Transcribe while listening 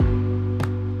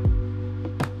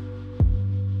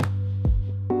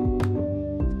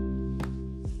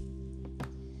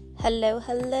Hello,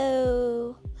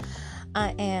 hello.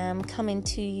 I am coming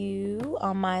to you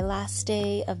on my last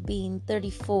day of being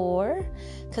 34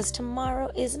 because tomorrow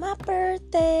is my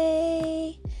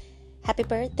birthday. Happy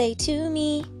birthday to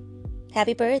me.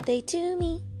 Happy birthday to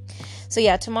me. So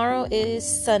yeah, tomorrow is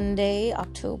Sunday,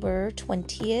 October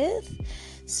 20th.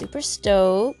 Super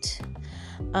stoked.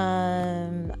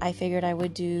 I figured I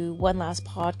would do one last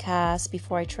podcast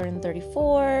before I turn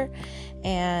 34.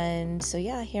 And so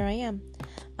yeah, here I am.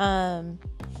 I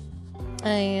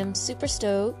am super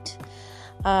stoked.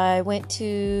 I went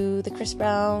to the Chris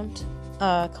Brown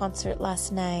concert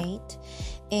last night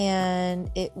and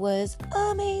it was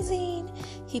amazing.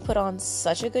 He put on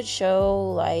such a good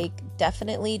show,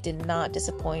 definitely did not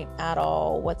disappoint at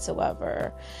all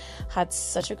whatsoever. Had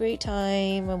such a great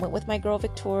time. I went with my girl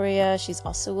Victoria. She's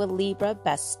also a Libra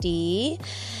bestie.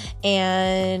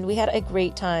 And we had a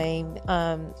great time.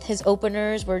 His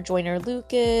openers were Joyner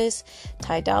Lucas,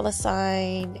 Ty Dolla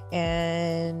 $ign,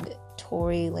 and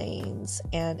Tory Lanez.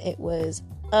 And it was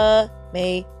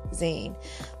amazing.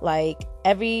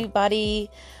 Everybody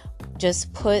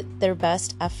just put their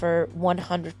best effort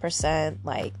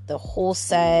 100%. The whole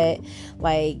set,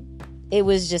 it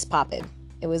was just popping.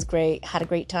 It was great. Had a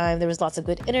great time. There was lots of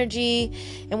good energy.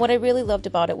 And what I really loved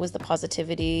about it was the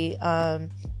positivity.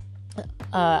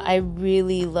 I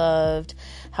really loved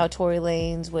how Tory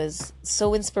Lanez was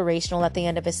so inspirational at the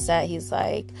end of his set. He's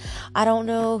like, I don't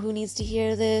know who needs to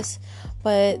hear this,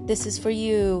 but this is for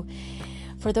you.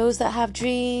 For those that have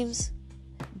dreams,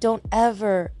 don't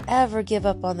ever give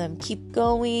up on them. Keep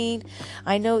going.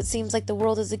 I know it seems like the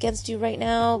world is against you right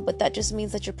now, but that just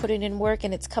means that you're putting in work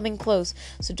and it's coming close.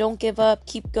 So don't give up.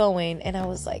 Keep going. And I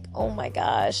was like, oh my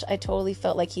gosh, I totally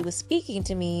felt like he was speaking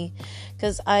to me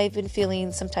because I've been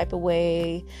feeling some type of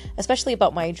way, especially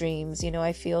about my dreams.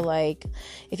 I feel like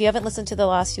if you haven't listened to the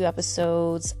last few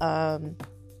episodes, I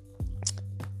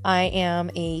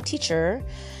am a teacher,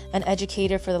 an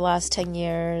educator for the last 10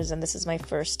 years, and this is my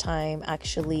first time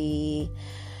actually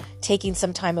taking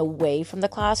some time away from the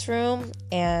classroom,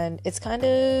 and it's kind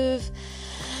of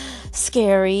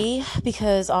scary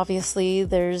because obviously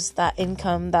there's that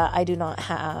income that I do not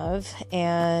have,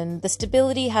 and the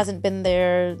stability hasn't been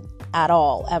there at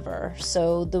all, ever.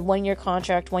 So the one-year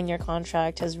contract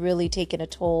has really taken a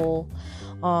toll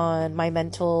on my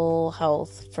mental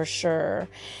health for sure.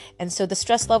 And so the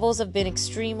stress levels have been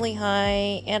extremely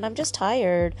high, and I'm just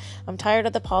tired. I'm tired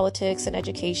of the politics and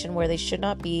education where they should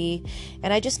not be,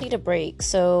 and I just need a break.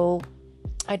 So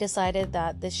I decided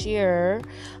that this year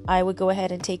I would go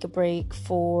ahead and take a break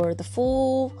for the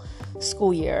full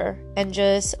school year and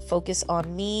just focus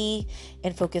on me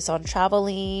and focus on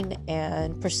traveling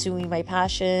and pursuing my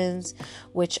passions,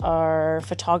 which are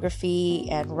photography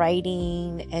and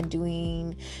writing and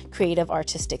doing creative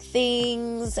artistic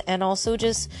things, and also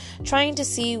just trying to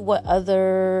see what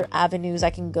other avenues I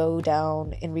can go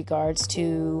down in regards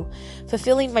to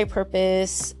fulfilling my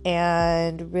purpose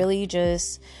and really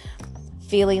just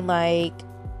feeling like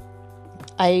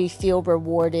I feel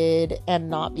rewarded and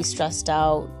not be stressed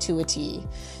out to a T.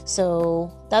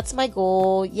 So that's my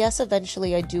goal. Yes,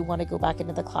 eventually I do want to go back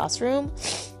into the classroom,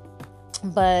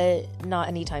 but not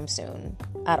anytime soon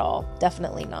at all.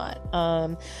 Definitely not.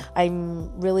 I'm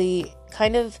really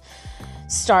kind of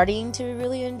starting to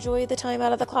really enjoy the time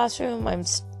out of the classroom.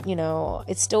 It's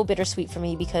still bittersweet for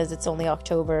me because it's only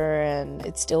October and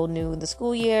it's still new in the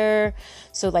school year.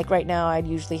 So right now I'd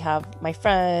usually have my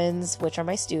friends, which are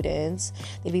my students,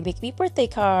 they'd be making me birthday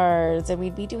cards and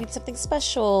we'd be doing something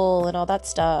special and all that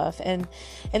stuff. And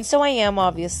so I am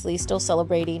obviously still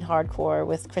celebrating hardcore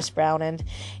with Chris Brown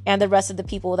and the rest of the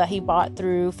people that he brought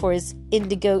through for his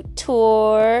Indigo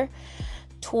tour.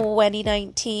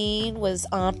 2019 was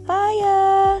on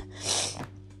fire.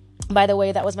 By the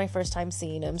way, that was my first time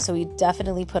seeing him, so he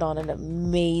definitely put on an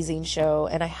amazing show,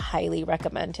 and I highly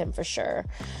recommend him for sure.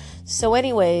 So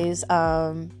anyways,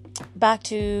 back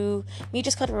to me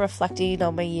just kind of reflecting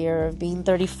on my year of being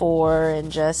 34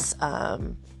 and just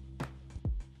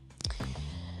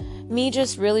me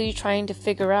just really trying to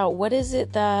figure out what is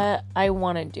it that I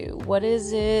want to do? What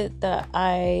is it that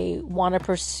I want to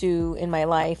pursue in my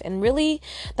life? And really,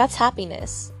 that's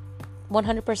happiness.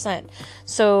 100%.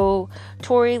 So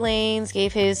Tory Lanez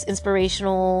gave his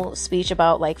inspirational speech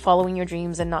about following your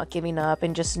dreams and not giving up,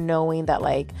 and just knowing that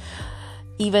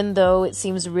even though it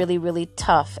seems really, really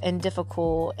tough and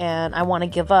difficult and I want to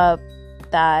give up,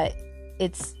 that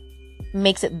it's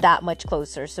makes it that much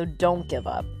closer. So don't give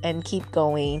up and keep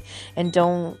going, and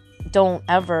don't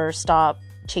ever stop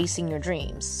chasing your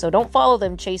dreams. So don't follow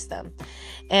them, chase them.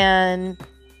 And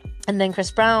And then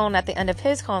Chris Brown, at the end of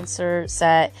his concert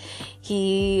set,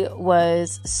 he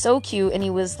was so cute, and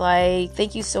he was like,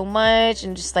 thank you so much,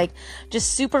 and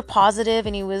just super positive.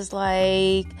 And he was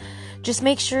like, just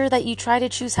make sure that you try to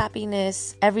choose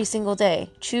happiness every single day.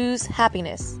 Choose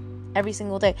happiness every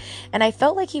single day. And I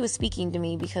felt like he was speaking to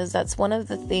me, because that's one of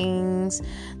the things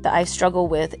that I struggle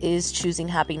with, is choosing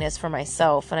happiness for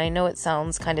myself. And I know it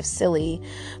sounds kind of silly,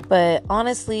 but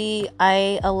honestly,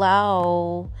 I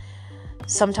allow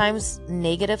sometimes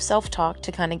negative self-talk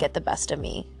to kind of get the best of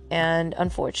me. And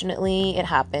unfortunately, it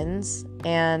happens,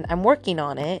 and I'm working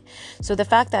on it. So the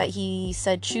fact that he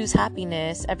said choose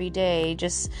happiness every day,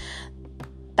 just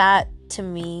that to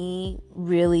me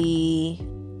really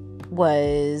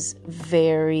was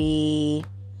very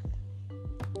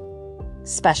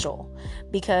special,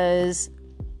 because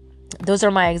those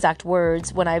are my exact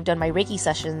words. When I've done my Reiki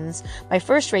sessions, my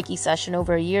first Reiki session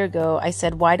over a year ago, I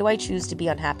said, why do I choose to be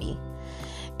unhappy?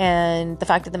 And the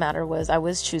fact of the matter was, I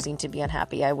was choosing to be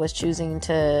unhappy. I was choosing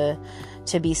to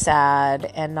be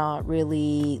sad and not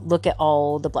really look at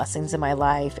all the blessings in my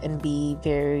life and be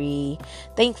very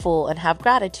thankful and have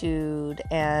gratitude,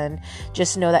 and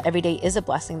just know that every day is a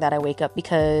blessing that I wake up,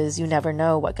 because you never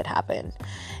know what could happen.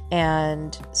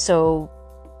 And so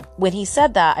when he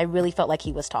said that, I really felt like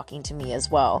he was talking to me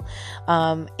as well.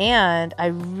 And I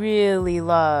really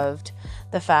loved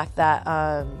the fact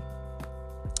that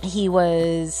he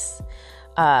was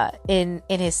in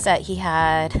his set, he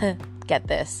had get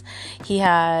this, he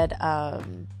had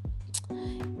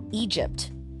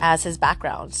Egypt as his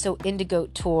background. So Indigo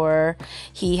Tour,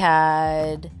 he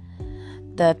had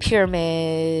the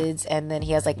pyramids, and then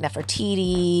he has like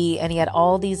Nefertiti, and he had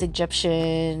all these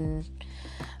Egyptian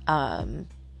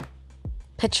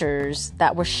pictures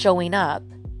that were showing up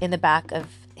in the back of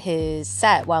his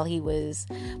set while he was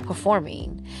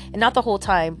performing, and not the whole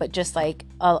time, but just like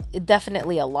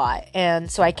definitely a lot.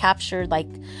 And so I captured like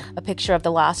a picture of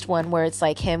the last one where it's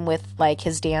like him with like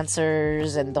his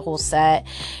dancers and the whole set,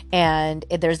 and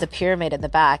there's the pyramid in the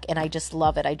back, and I just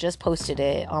love it. I just posted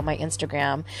it on my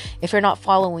Instagram. If you're not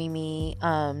following me,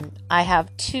 I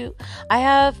have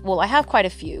quite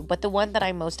a few, but the one that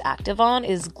I'm most active on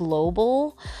is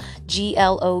global,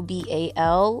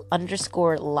 GLOBAL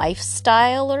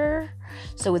 _lifestyler.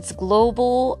 So it's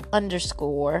global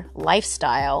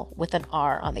 _lifestyle with an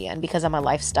R on the end, because I'm a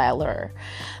lifestyler.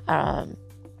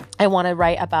 I want to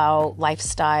write about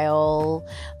lifestyle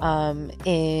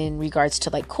in regards to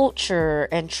like culture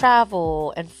and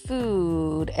travel and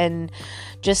food and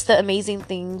just the amazing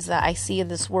things that I see in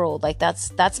this world. Like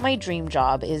that's my dream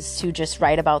job, is to just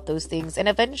write about those things and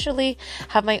eventually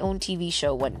have my own TV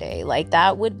show one day. Like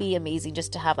that would be amazing,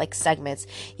 just to have like segments,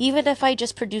 even if I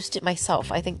just produced it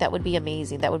myself. I think that would be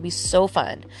amazing. That would be so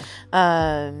fun.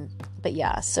 But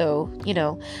yeah, so,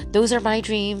 those are my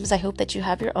dreams. I hope that you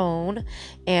have your own.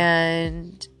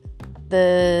 And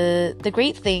the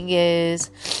great thing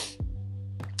is,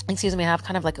 excuse me, I have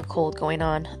kind of like a cold going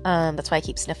on. That's why I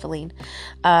keep sniffling.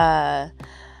 I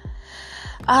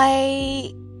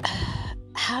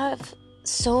have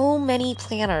so many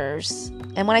planners.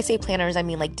 And when I say planners, I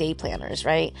mean like day planners,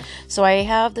 right? So I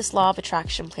have this Law of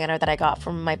Attraction planner that I got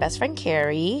from my best friend,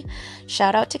 Carrie.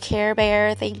 Shout out to Care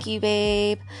Bear. Thank you,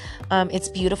 babe. It's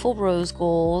beautiful rose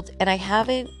gold, and I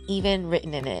haven't even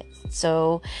written in it.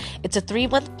 So it's a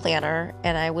 3-month planner,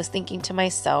 and I was thinking to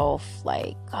myself,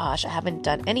 like, gosh, I haven't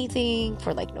done anything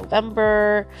for like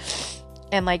November.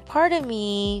 And like part of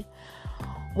me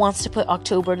wants to put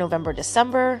October, November,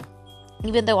 December.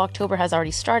 Even though October has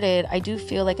already started, I do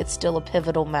feel like it's still a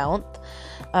pivotal month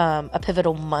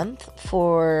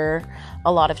for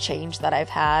a lot of change that I've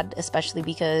had, especially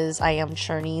because I am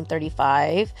turning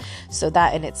 35. So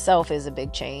that in itself is a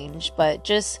big change, but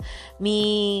just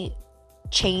me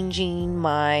changing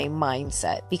my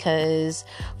mindset, because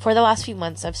for the last few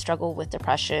months I've struggled with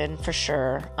depression for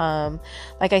sure.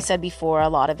 Like I said before, a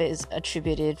lot of it is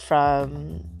attributed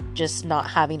from just not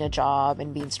having a job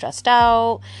and being stressed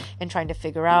out and trying to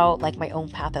figure out like my own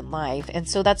path in life. And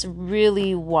so that's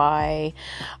really why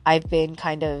I've been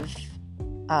kind of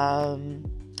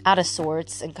out of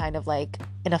sorts and kind of like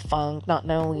in a funk, not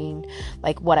knowing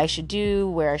like what I should do,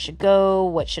 where I should go,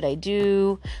 what should I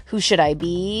do, who should I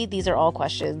be. These are all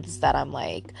questions that I'm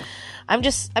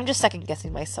just second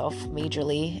guessing myself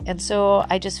majorly. And so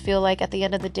I just feel like at the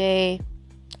end of the day,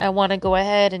 I want to go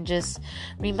ahead and just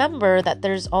remember that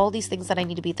there's all these things that I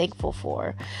need to be thankful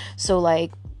for. So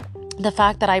like the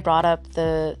fact that I brought up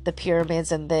the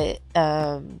pyramids and the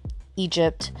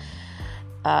Egypt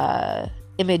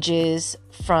images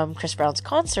from Chris Brown's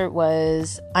concert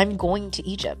was, I'm going to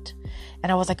Egypt.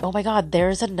 And I was like, oh my God,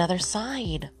 there's another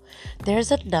sign.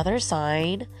 there's another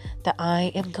sign that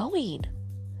I am going.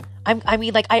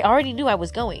 I already knew I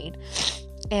was going,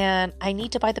 and I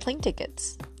need to buy the plane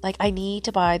tickets. Like, I need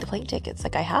to buy the plane tickets.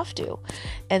 Like, I have to.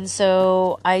 And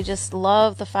so I just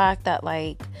love the fact that,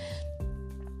 like,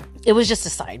 it was just a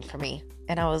sign for me.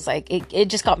 And I was like, it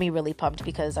just got me really pumped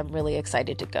because I'm really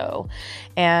excited to go.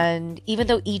 And even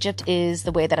though Egypt is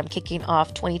the way that I'm kicking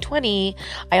off 2020,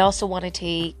 I also want to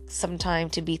take some time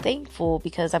to be thankful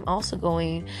because I'm also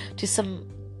going to some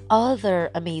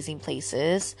other amazing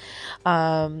places.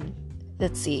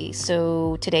 Let's see.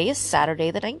 So today is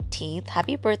Saturday the 19th.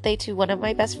 Happy birthday to one of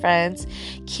my best friends,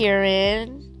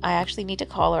 Kieran. I actually need to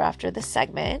call her after this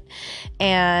segment.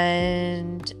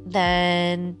 And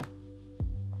then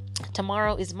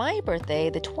tomorrow is my birthday,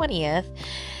 the 20th,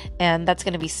 and that's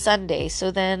going to be Sunday.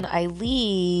 So then I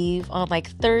leave on like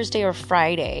Thursday or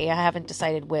Friday. I haven't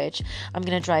decided which. I'm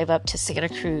going to drive up to Santa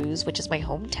Cruz, which is my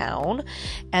hometown.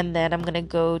 And then I'm going to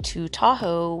go to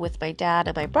Tahoe with my dad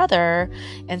and my brother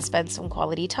and spend some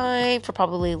quality time for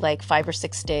probably like 5 or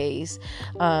 6 days.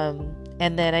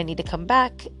 And then I need to come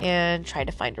back and try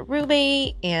to find a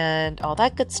roommate and all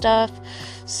that good stuff.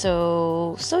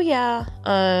 So yeah.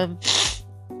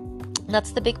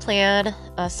 That's the big plan.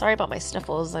 Sorry about my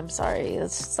sniffles. I'm sorry.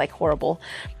 It's like horrible,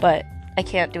 but I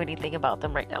can't do anything about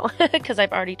them right now because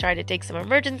I've already tried to take some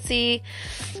emergency.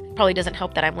 Probably doesn't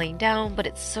help that I'm laying down, but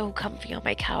it's so comfy on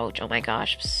my couch. Oh my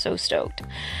gosh, I'm so stoked.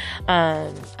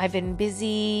 I've been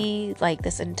busy like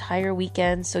this entire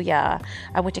weekend. So yeah,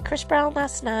 I went to Chris Brown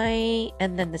last night,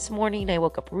 and then this morning I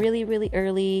woke up really, really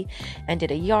early and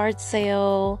did a yard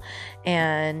sale.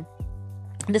 And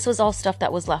this was all stuff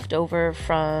that was left over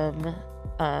from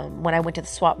when I went to the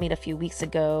swap meet a few weeks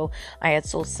ago. I had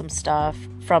sold some stuff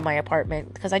from my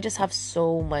apartment because I just have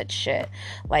so much shit.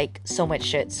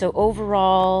 So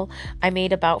overall, I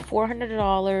made about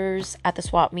 $400 at the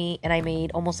swap meet, and I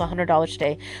made almost $100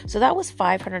 today. So that was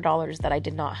 $500 that I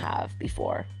did not have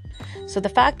before. So the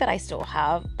fact that I still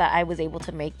have that, I was able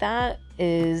to make that,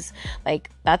 is like,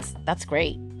 that's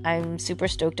great. I'm super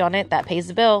stoked on it. That pays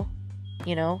the bill.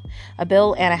 You know, a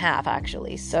bill and a half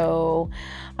actually. So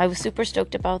I was super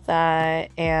stoked about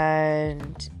that.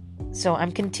 And so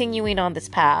I'm continuing on this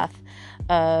path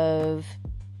of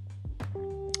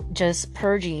just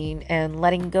purging and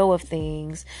letting go of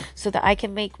things so that I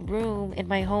can make room in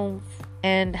my home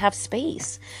and have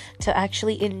space to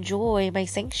actually enjoy my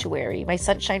sanctuary, my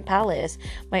Sunshine Palace,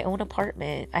 my own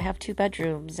apartment. I have 2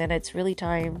 bedrooms, and it's really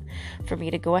time for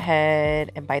me to go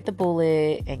ahead and bite the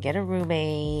bullet and get a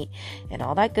roommate and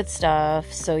all that good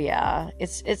stuff. So yeah,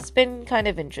 it's been kind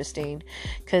of interesting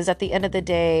because at the end of the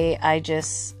day, I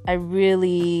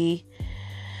really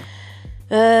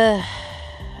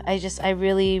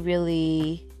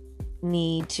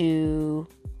need to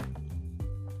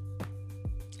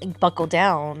buckle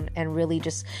down and really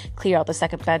just clear out the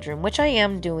second bedroom, which I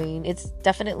am doing. It's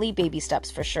definitely baby steps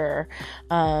for sure.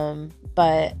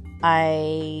 But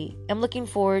I am looking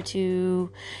forward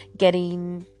to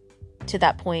getting to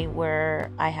that point where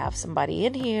I have somebody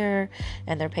in here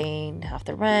and they're paying half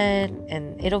the rent,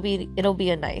 and it'll be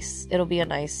a nice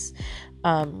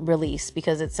release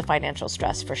because it's a financial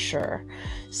stress for sure.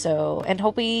 So, and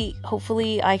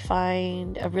hopefully I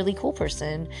find a really cool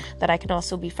person that I can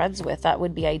also be friends with. That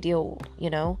would be ideal,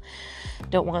 you know.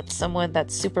 Don't want someone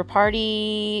that's super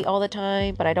party all the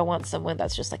time, but I don't want someone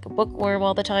that's just like a bookworm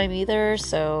all the time either.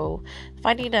 So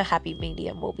finding a happy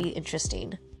medium will be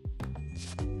interesting.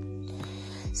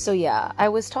 So yeah, I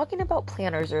was talking about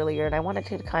planners earlier, and I wanted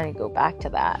to kind of go back to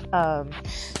that.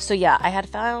 So yeah, I had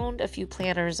found a few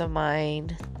planners of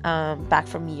mine back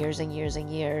from years and years and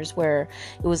years, where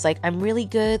it was like, I'm really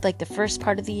good like the first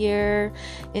part of the year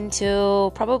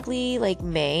until probably like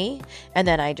May, and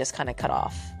then I just kind of cut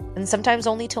off, and sometimes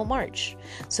only till March.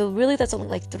 So really that's only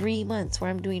like 3 months where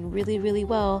I'm doing really, really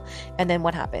well. And then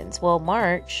what happens? Well,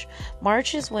 March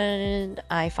is when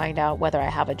I find out whether I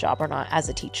have a job or not as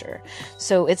a teacher.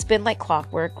 So it's been like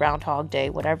clockwork, Groundhog Day,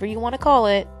 whatever you want to call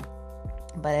it.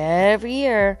 But every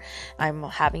year I'm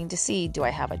having to see, do I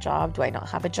have a job? Do I not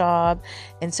have a job?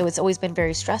 And so it's always been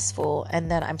very stressful. And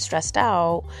then I'm stressed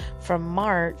out from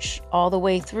March all the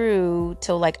way through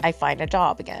till like I find a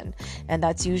job again. And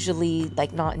that's usually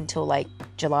like not until like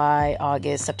July,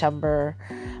 August, September.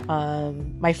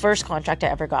 My first contract I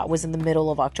ever got was in the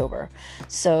middle of October.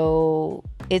 So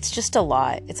it's just a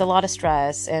lot. It's a lot of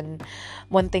stress. And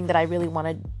one thing that I really want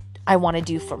to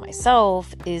do for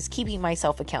myself is keeping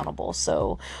myself accountable.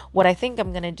 So what I think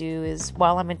I'm going to do is,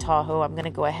 while I'm in Tahoe, I'm going to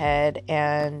go ahead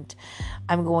and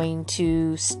I'm going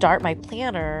to start my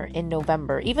planner in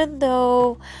November. Even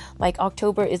though like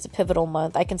October is a pivotal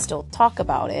month, I can still talk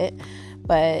about it.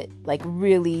 but like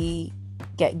really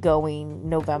get going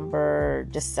November,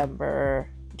 December,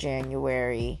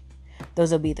 January.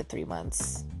 Those will be the 3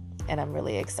 months. And I'm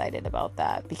really excited about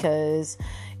that, because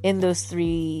in those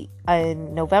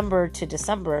in November to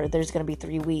December, there's going to be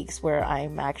 3 weeks where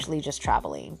I'm actually just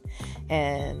traveling.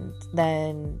 And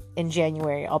then in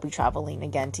January, I'll be traveling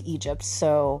again to Egypt.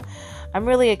 So I'm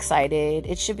really excited.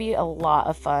 It should be a lot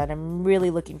of fun. I'm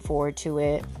really looking forward to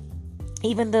it.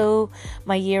 Even though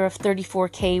my year of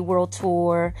 34K world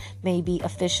tour may be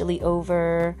officially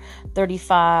over,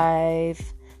 35,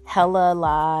 hella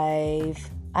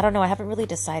alive. I don't know. I haven't really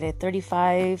decided.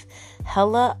 35,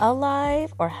 hella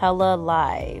alive or hella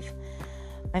live.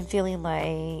 I'm feeling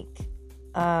like,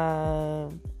 I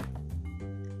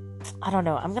don't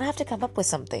know. I'm going to have to come up with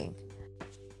something.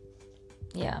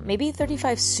 Yeah, maybe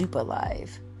 35 super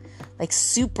live. Like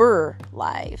super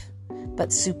live,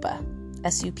 but super.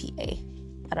 S-U-P-A.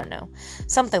 I don't know.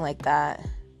 Something like that.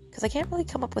 Because I can't really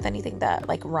come up with anything that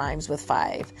like rhymes with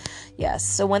 5. Yes.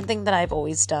 So one thing that I've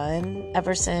always done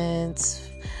ever since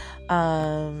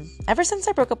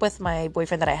I broke up with my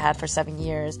boyfriend that I had for 7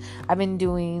 years, I've been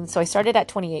doing, so I started at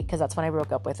 28 because that's when I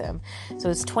broke up with him. So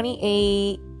it's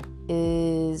 28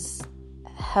 is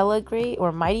hella great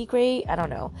or mighty great. I don't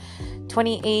know.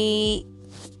 28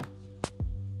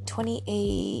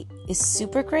 is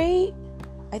super great,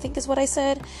 I think is what I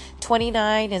said.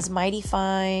 29 is mighty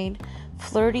fine.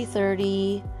 Flirty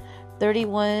 30.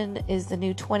 31 is the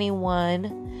new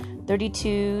 21.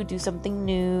 32, do something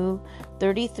new.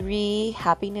 33,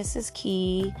 happiness is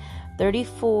key.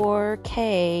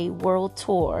 34K world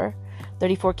tour.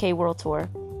 34K world tour.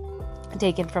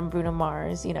 Taken from Bruno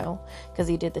Mars, because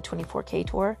he did the 24K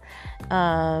tour.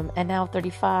 And now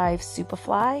 35, super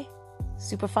fly.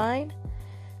 Super fine.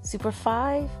 Super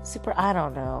 5. Super, I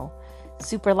don't know.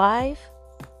 Super live.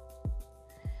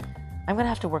 I'm going to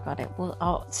have to work on it.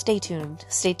 Well, stay tuned.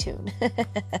 Stay tuned.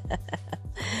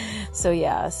 So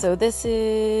yeah, so this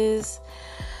is,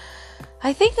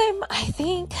 I think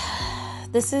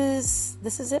this is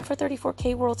it for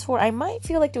 34K World Tour. I might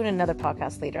feel like doing another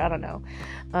podcast later. I don't know.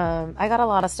 I got a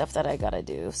lot of stuff that I got to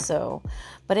do. So,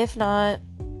 but if not,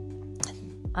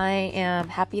 I am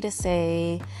happy to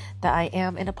say that I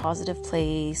am in a positive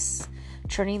place.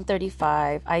 Turning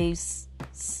 35. I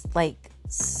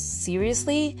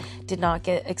seriously did not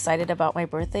get excited about my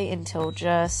birthday until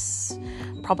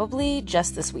probably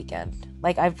just this weekend.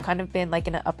 Like, I've kind of been like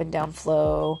in an up and down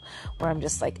flow where I'm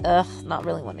just like, not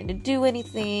really wanting to do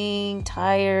anything,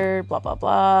 tired, blah, blah,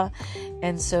 blah.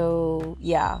 And so,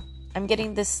 yeah, I'm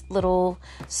getting this little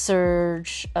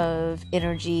surge of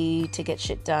energy to get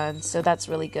shit done. So that's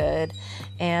really good.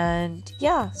 And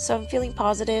yeah, so I'm feeling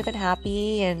positive and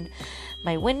happy, and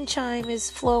my wind chime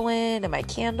is flowing and my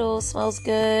candle smells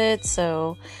good.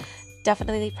 So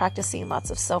definitely practicing lots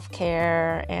of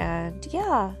self-care, and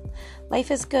yeah,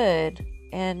 life is good.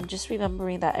 And just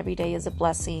remembering that every day is a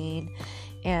blessing.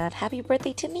 And happy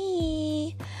birthday to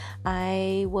me.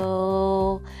 I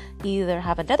will either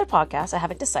have another podcast, I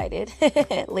haven't decided,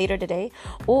 later today,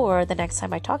 or the next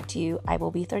time I talk to you, I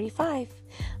will be 35.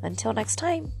 Until next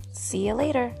time, see you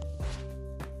later.